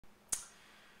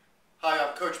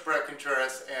Coach Bret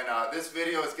Contreras, and this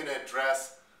video is going to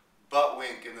address butt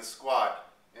wink in the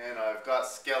squat. And I've got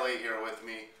Skelly here with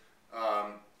me.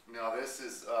 Now this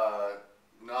is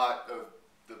not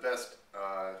the best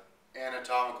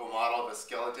anatomical model of a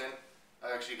skeleton.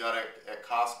 I actually got it at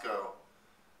Costco,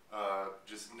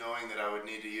 just knowing that I would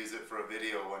need to use it for a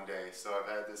video one day. So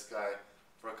I've had this guy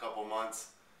for a couple months,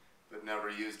 but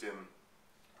never used him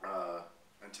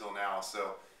until now.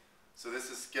 So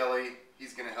this is Skelly.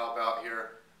 He's going to help out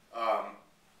here.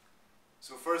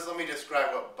 So first let me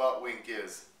describe what butt wink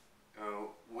is.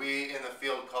 We in the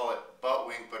field call it butt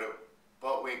wink, but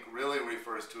butt wink really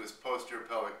refers to his posterior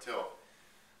pelvic tilt.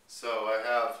 So I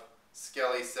have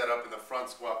Skelly set up in the front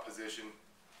squat position.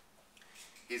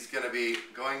 He's going to be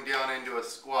going down into a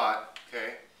squat,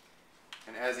 okay?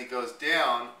 And as he goes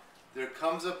down, there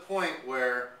comes a point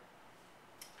where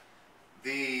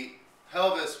the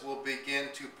pelvis will begin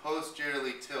to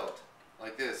posteriorly tilt,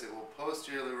 like this. It will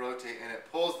posteriorly rotate, and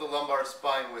it pulls the lumbar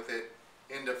spine with it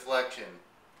into flexion.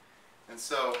 And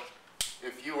so,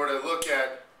 if you were to look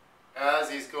at, as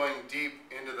he's going deep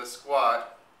into the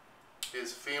squat,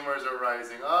 his femurs are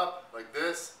rising up, like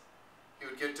this. He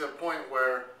would get to a point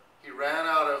where he ran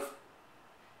out of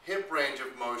hip range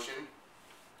of motion,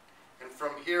 and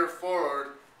from here forward,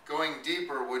 going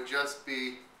deeper would just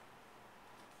be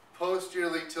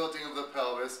posteriorly tilting of the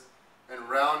pelvis and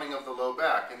rounding of the low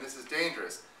back, and this is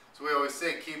dangerous. So we always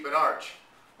say keep an arch.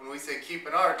 When we say keep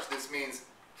an arch, this means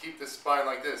keep the spine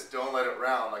like this, don't let it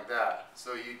round like that.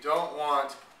 So you don't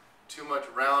want too much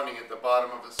rounding at the bottom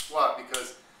of a squat,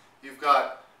 because you've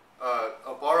got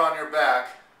a bar on your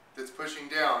back that's pushing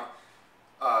down.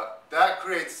 That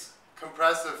creates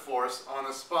compressive force on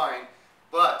the spine,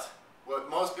 but what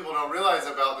most people don't realize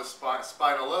about the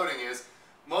spinal loading is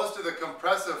most of the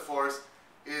compressive force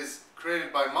is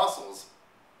created by muscles.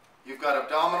 You've got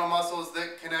abdominal muscles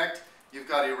that connect, you've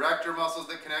got erector muscles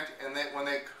that connect, and when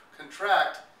they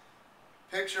contract,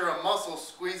 picture a muscle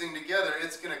squeezing together.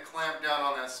 It's going to clamp down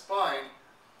on that spine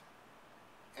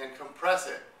and compress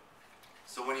it.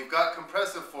 So when you've got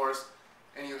compressive force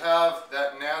and you have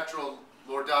that natural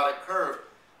lordotic curve,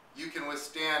 you can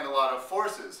withstand a lot of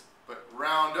forces. But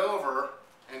round over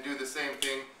and do the same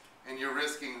thing, and you're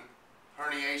risking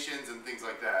herniations and things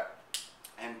like that,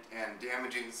 and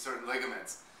damaging certain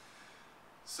ligaments.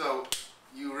 So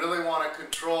you really want to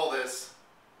control this.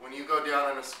 When you go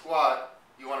down in a squat,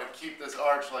 you want to keep this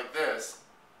arch like this,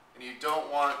 and you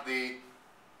don't want the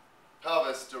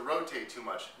pelvis to rotate too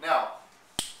much. Now,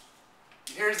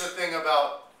 here's the thing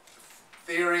about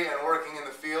theory and working in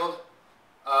the field.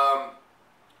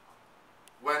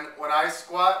 When I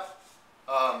squat,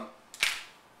 I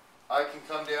can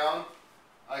come down,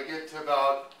 I get to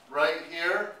about right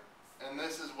here, and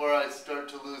this is where I start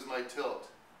to lose my tilt.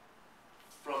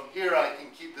 From here I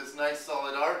can keep this nice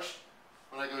solid arch.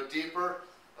 When I go deeper,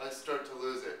 I start to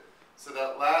lose it. So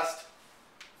that last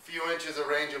few inches of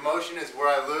range of motion is where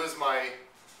I lose my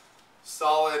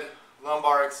solid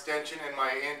lumbar extension and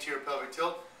my anterior pelvic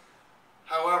tilt.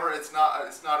 However, it's not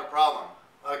a problem.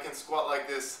 I can squat like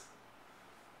this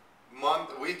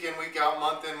week in, week out,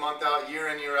 month in, month out, year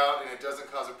in, year out, and it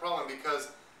doesn't cause a problem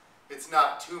because it's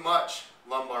not too much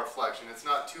lumbar flexion. It's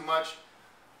not too much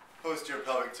posterior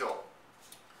pelvic tilt.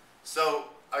 So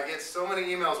I get so many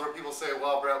emails where people say,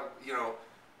 well, Bret, you know,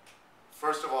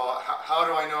 first of all, how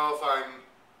do I know if I'm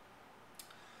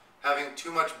having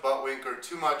too much butt wink or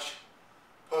too much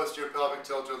posterior pelvic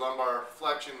tilt or lumbar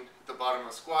flexion at the bottom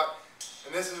of a squat?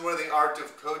 And this is where the art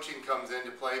of coaching comes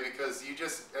into play, because you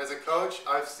just, as a coach,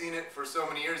 I've seen it for so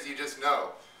many years, you just know.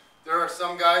 There are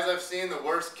some guys I've seen, the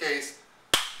worst case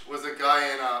was a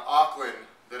guy in Auckland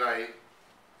that I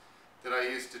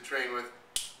used to train with.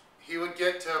 He would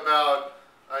get to about,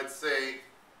 I'd say,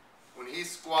 when he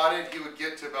squatted, he would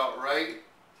get to about right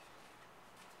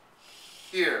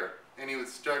here, and he would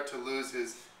start to lose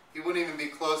his, he wouldn't even be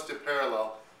close to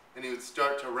parallel, and he would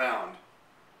start to round.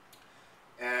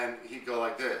 And he'd go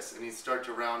like this, and he'd start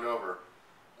to round over.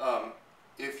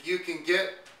 If you can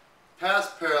get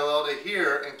past parallel to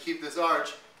here and keep this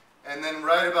arch, and then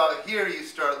right about here you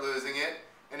start losing it,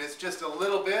 and it's just a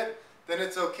little bit, then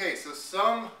it's okay. So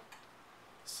some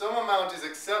amount is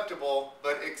acceptable,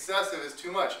 but excessive is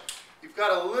too much. You've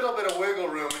got a little bit of wiggle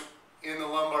room in the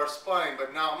lumbar spine,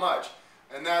 but not much.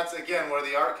 And that's, again, where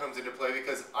the art comes into play,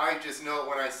 because I just know it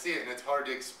when I see it, and it's hard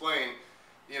to explain,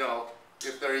 you know,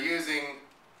 if they're using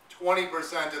 20%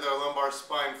 of their lumbar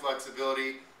spine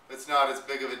flexibility, that's not as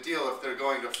big of a deal if they're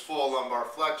going to full lumbar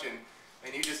flexion,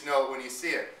 and you just know it when you see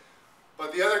it.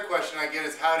 But the other question I get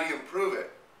is, how do you improve it?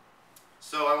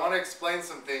 So I want to explain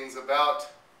some things about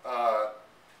the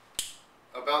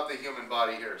human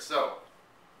body here. So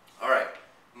All right.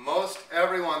 Most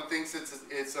everyone thinks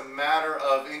it's a matter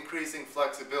of increasing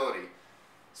flexibility.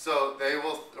 So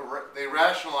they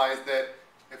rationalize that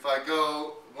if I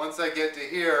go, once I get to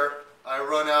here, I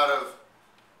run out of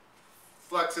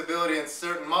flexibility in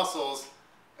certain muscles,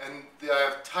 and I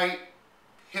have tight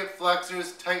hip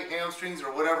flexors, tight hamstrings,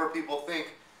 or whatever people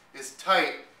think is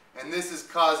tight, and this is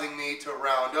causing me to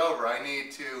round over. I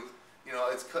need to, you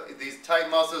know, these tight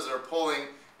muscles are pulling,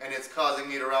 and it's causing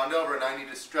me to round over, and I need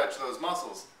to stretch those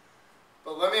muscles.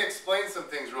 But let me explain some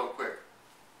things real quick.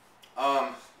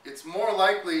 It's more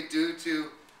likely due to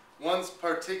one's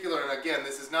particular, and again,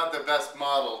 this is not the best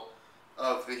model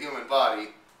of the human body,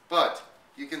 but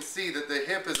you can see that the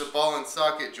hip is a ball and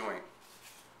socket joint.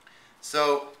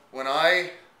 So when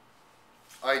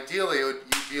ideally it would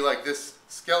be like this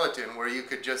skeleton where you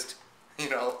could just, you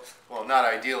know, well, not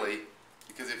ideally,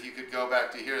 because if you could go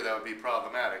back to here that would be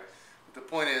problematic. But the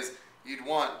point is, you'd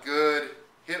want good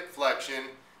hip flexion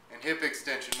and hip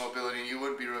extension mobility, and you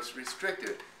wouldn't be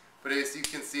restricted. But as you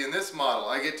can see in this model,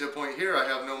 I get to a point here, I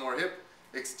have no more hip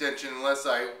extension unless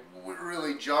I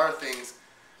really jar things.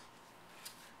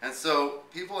 And so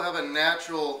people have a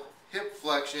natural hip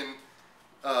flexion,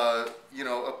 you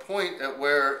know, a point at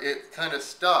where it kind of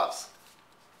stops.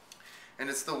 And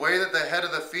it's the way that the head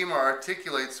of the femur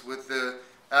articulates with the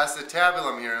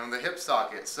acetabulum here and the hip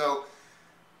socket. So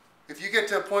if you get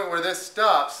to a point where this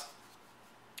stops,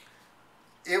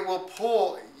 it will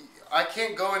pull. I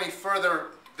can't go any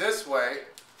further this way,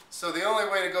 so the only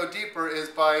way to go deeper is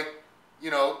by, you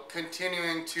know,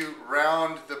 continuing to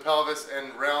round the pelvis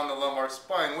and round the lumbar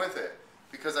spine with it,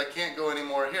 because I can't go any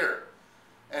more here.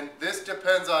 And this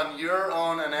depends on your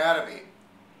own anatomy.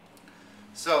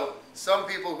 So some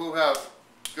people who have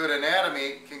good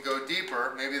anatomy can go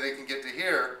deeper, maybe they can get to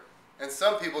here, and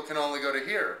some people can only go to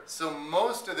here. So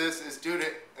most of this is due to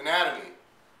anatomy.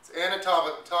 It's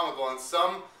anatomical, and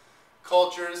some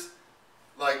cultures,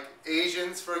 like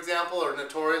Asians for example, are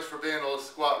notorious for being able to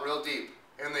squat real deep.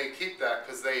 And they keep that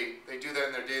because they do that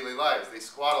in their daily lives. They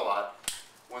squat a lot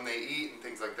when they eat and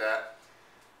things like that.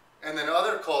 And then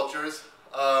other cultures,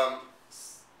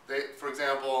 for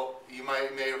example, you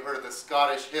may have heard of the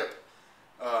Scottish hip,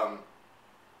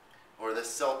 or the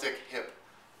Celtic hip.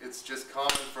 It's just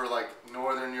common for like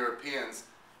Northern Europeans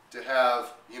to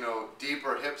have, you know,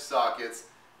 deeper hip sockets,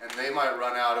 and they might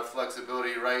run out of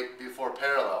flexibility right before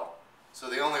parallel. So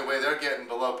the only way they're getting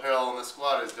below parallel in the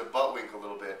squat is to butt wink a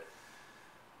little bit.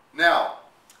 Now,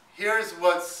 here's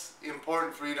what's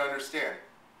important for you to understand.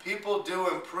 People do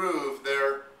improve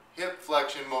their hip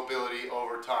flexion mobility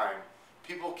over time.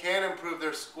 People can improve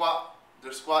their squat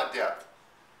depth.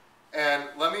 And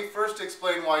let me first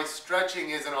explain why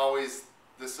stretching isn't always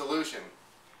the solution.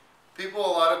 People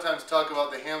a lot of times talk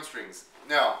about the hamstrings.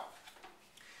 Now,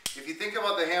 if you think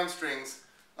about the hamstrings,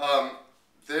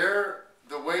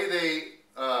 the way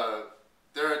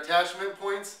their attachment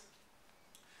points,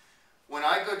 when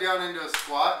I go down into a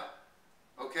squat,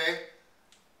 okay,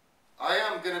 I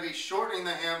am going to be shortening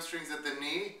the hamstrings at the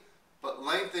knee, but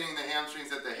lengthening the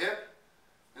hamstrings at the hip.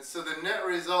 And so the net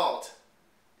result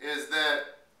is that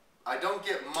I don't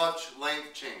get much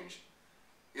length change.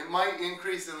 It might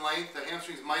increase in length, the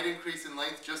hamstrings might increase in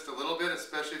length just a little bit,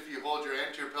 especially if you hold your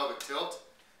anterior pelvic tilt,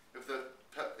 if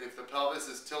the pelvis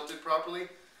is tilted properly.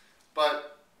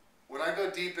 But when I go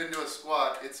deep into a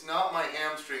squat, it's not my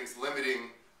hamstrings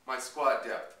limiting my squat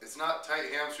depth. It's not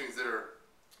tight hamstrings that are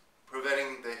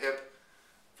preventing the hip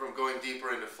from going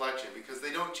deeper into flexion, because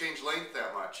they don't change length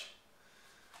that much.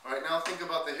 All right, now think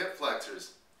about the hip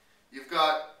flexors. You've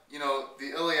got, you know,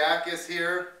 the iliacus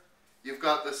here, you've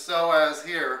got the psoas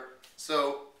here.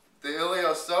 So the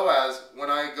iliopsoas, when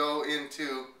I go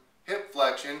into hip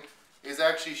flexion, is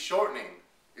actually shortening.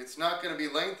 It's not going to be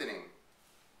lengthening.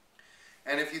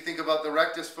 And if you think about the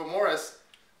rectus femoris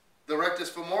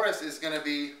is going to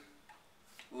be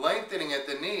lengthening at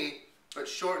the knee, but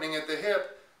shortening at the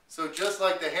hip. So just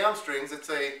like the hamstrings, it's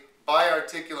a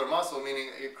biarticular muscle, meaning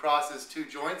it crosses two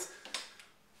joints.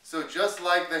 So just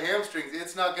like the hamstrings,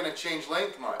 it's not going to change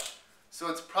length much. So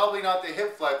it's probably not the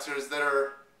hip flexors that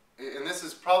are, and this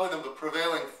is probably the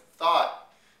prevailing thought,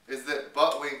 is that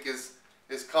butt wink is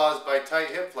caused by tight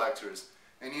hip flexors.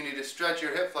 And you need to stretch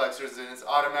your hip flexors, and it's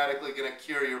automatically going to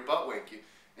cure your butt wink,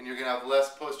 and you're going to have less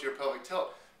posterior pelvic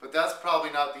tilt. But that's probably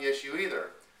not the issue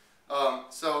either.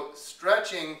 So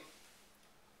stretching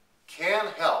can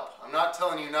help. I'm not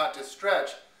telling you not to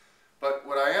stretch, but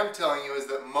what I am telling you is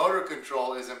that motor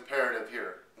control is imperative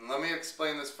here. And let me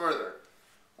explain this further.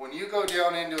 When you go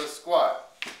down into a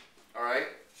squat, all right,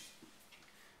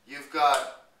 you've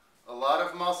got a lot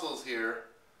of muscles here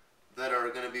that are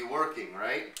going to be working,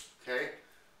 right? Okay,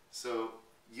 so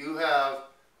you have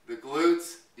the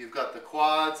glutes, you've got the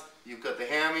quads, you've got the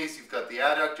hammies, you've got the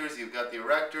adductors, you've got the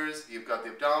erectors, you've got the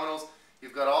abdominals,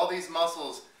 you've got all these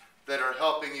muscles that are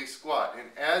helping you squat. And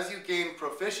as you gain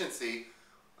proficiency,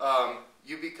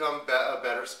 you become a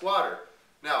better squatter.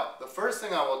 Now, the first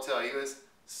thing I will tell you is,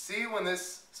 see when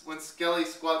Skelly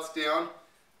squats down,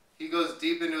 he goes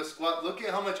deep into a squat. Look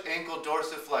at how much ankle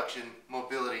dorsiflexion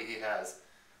mobility he has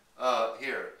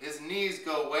here. His knees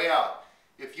go way out.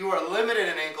 If you are limited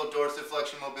in ankle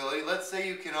dorsiflexion mobility, let's say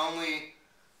you can only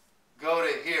go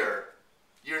to here,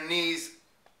 your knees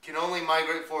can only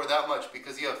migrate forward that much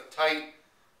because you have tight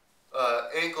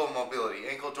ankle mobility,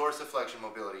 ankle dorsiflexion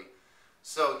mobility.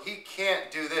 So he can't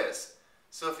do this.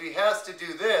 So if he has to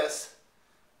do this,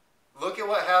 look at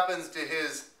what happens to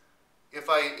his, if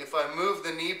I move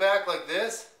the knee back like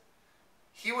this,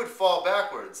 he would fall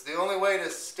backwards. The only way to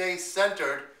stay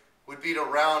centered would be to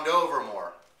round over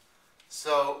more.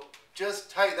 So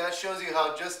just tight, that shows you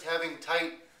how just having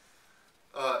tight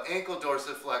ankle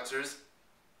dorsiflexors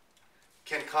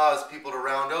can cause people to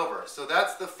round over. So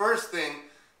that's the first thing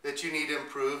that you need to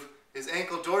improve is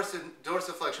ankle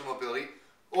dorsiflexion mobility.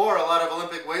 Or a lot of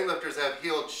Olympic weightlifters have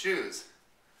heeled shoes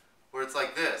where it's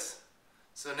like this.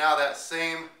 So now that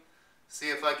same, see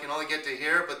if I can only get to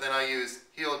here, but then I use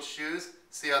heeled shoes.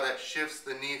 See how that shifts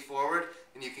the knee forward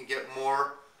and you can get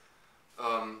more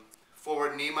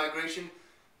forward knee migration.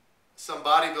 Some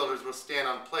bodybuilders will stand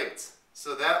on plates.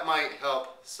 So that might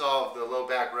help solve the low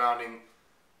back rounding.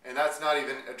 And that's not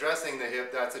even addressing the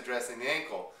hip, that's addressing the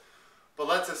ankle. But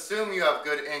let's assume you have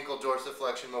good ankle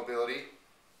dorsiflexion mobility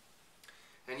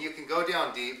and you can go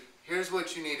down deep. Here's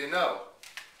what you need to know.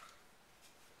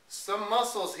 Some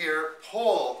muscles here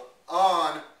pull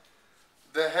on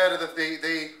the head of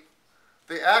the,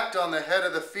 they act on the head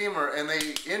of the femur and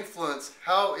they influence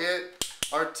how it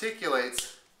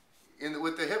articulates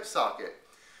with the hip socket.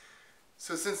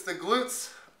 So since the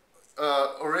glutes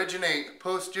originate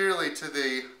posteriorly to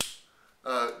the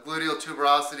gluteal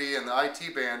tuberosity and the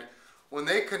IT band, when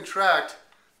they contract,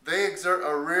 they exert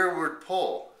a rearward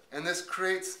pull. And this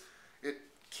creates, it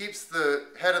keeps the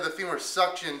head of the femur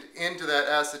suctioned into that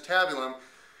acetabulum,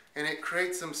 and it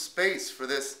creates some space for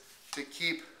this to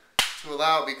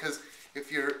allow, because if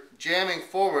you're jamming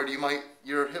forward,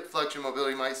 your hip flexion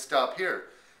mobility might stop here.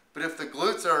 But if the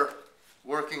glutes are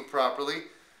working properly,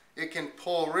 it can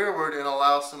pull rearward and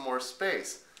allow some more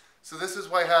space. So this is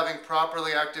why having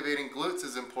properly activating glutes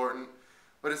is important.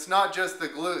 But it's not just the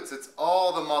glutes, it's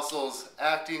all the muscles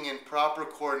acting in proper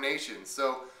coordination.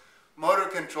 So motor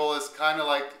control is kind of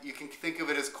like, you can think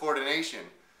of it as coordination.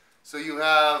 So you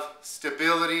have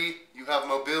stability, you have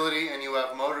mobility, and you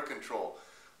have motor control.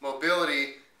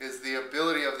 Mobility is the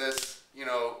ability of this,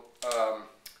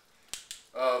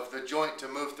 of the joint to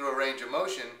move through a range of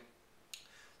motion.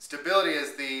 Stability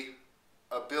is the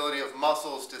ability of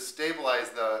muscles to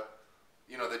stabilize the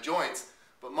joints.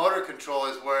 But motor control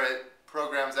is where it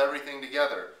programs everything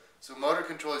together. So motor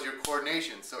control is your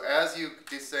coordination. So as you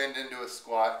descend into a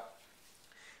squat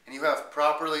and you have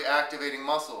properly activating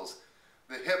muscles,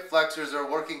 the hip flexors are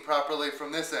working properly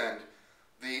from this end.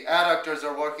 The adductors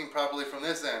are working properly from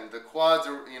this end. The quads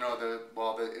are,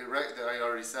 I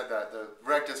already said that. The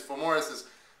rectus femoris is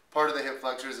part of the hip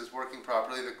flexors is working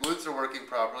properly. The glutes are working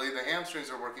properly. The hamstrings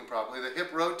are working properly. The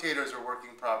hip rotators are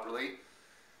working properly.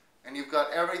 And you've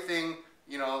got everything,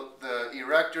 the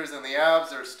erectors and the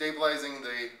abs are stabilizing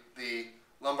the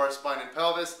lumbar spine and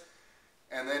pelvis.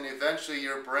 And then eventually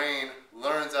your brain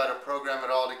learns how to program it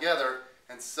all together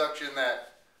and suction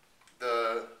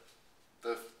the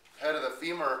head of the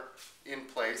femur in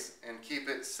place and keep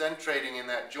it centrating in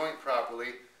that joint properly,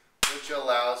 which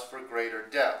allows for greater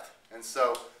depth. And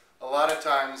so a lot of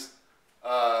times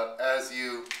as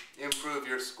you improve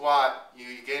your squat, you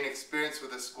gain experience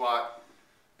with the squat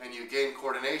and you gain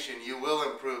coordination, you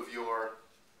will improve your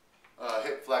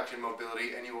hip flexion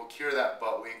mobility and you will cure that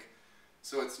butt wink.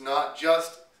 So it's not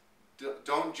just,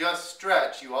 don't just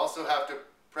stretch, you also have to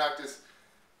practice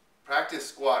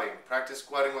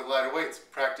squatting with lighter weights,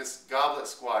 practice goblet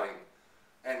squatting,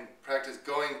 and practice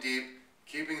going deep,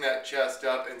 keeping that chest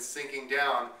up and sinking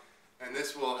down, and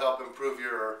this will help improve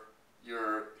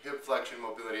your hip flexion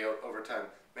mobility over time.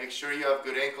 Make sure you have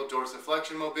good ankle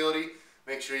dorsiflexion mobility,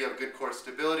 make sure you have good core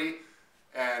stability,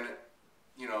 and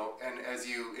as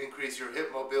you increase your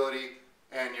hip mobility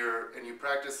and you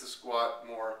practice the squat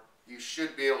more, you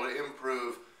should be able to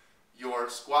improve your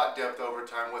squat depth over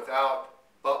time without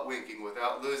butt winking,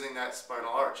 without losing that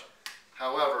spinal arch.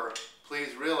 However,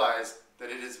 please realize that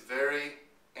it is very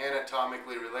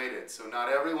anatomically related. So not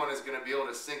everyone is going to be able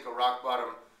to sink a rock bottom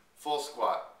full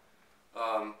squat.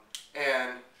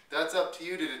 And that's up to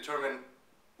you to determine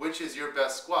which is your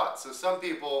best squat. So some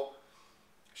people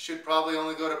should probably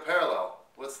only go to parallel.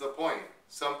 What's the point?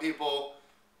 Some people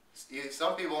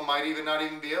might even not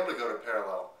even be able to go to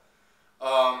parallel.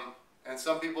 And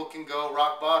some people can go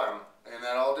rock bottom, and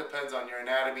that all depends on your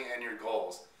anatomy and your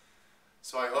goals.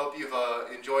 So I hope you've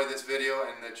enjoyed this video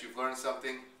and that you've learned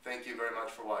something. Thank you very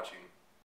much for watching.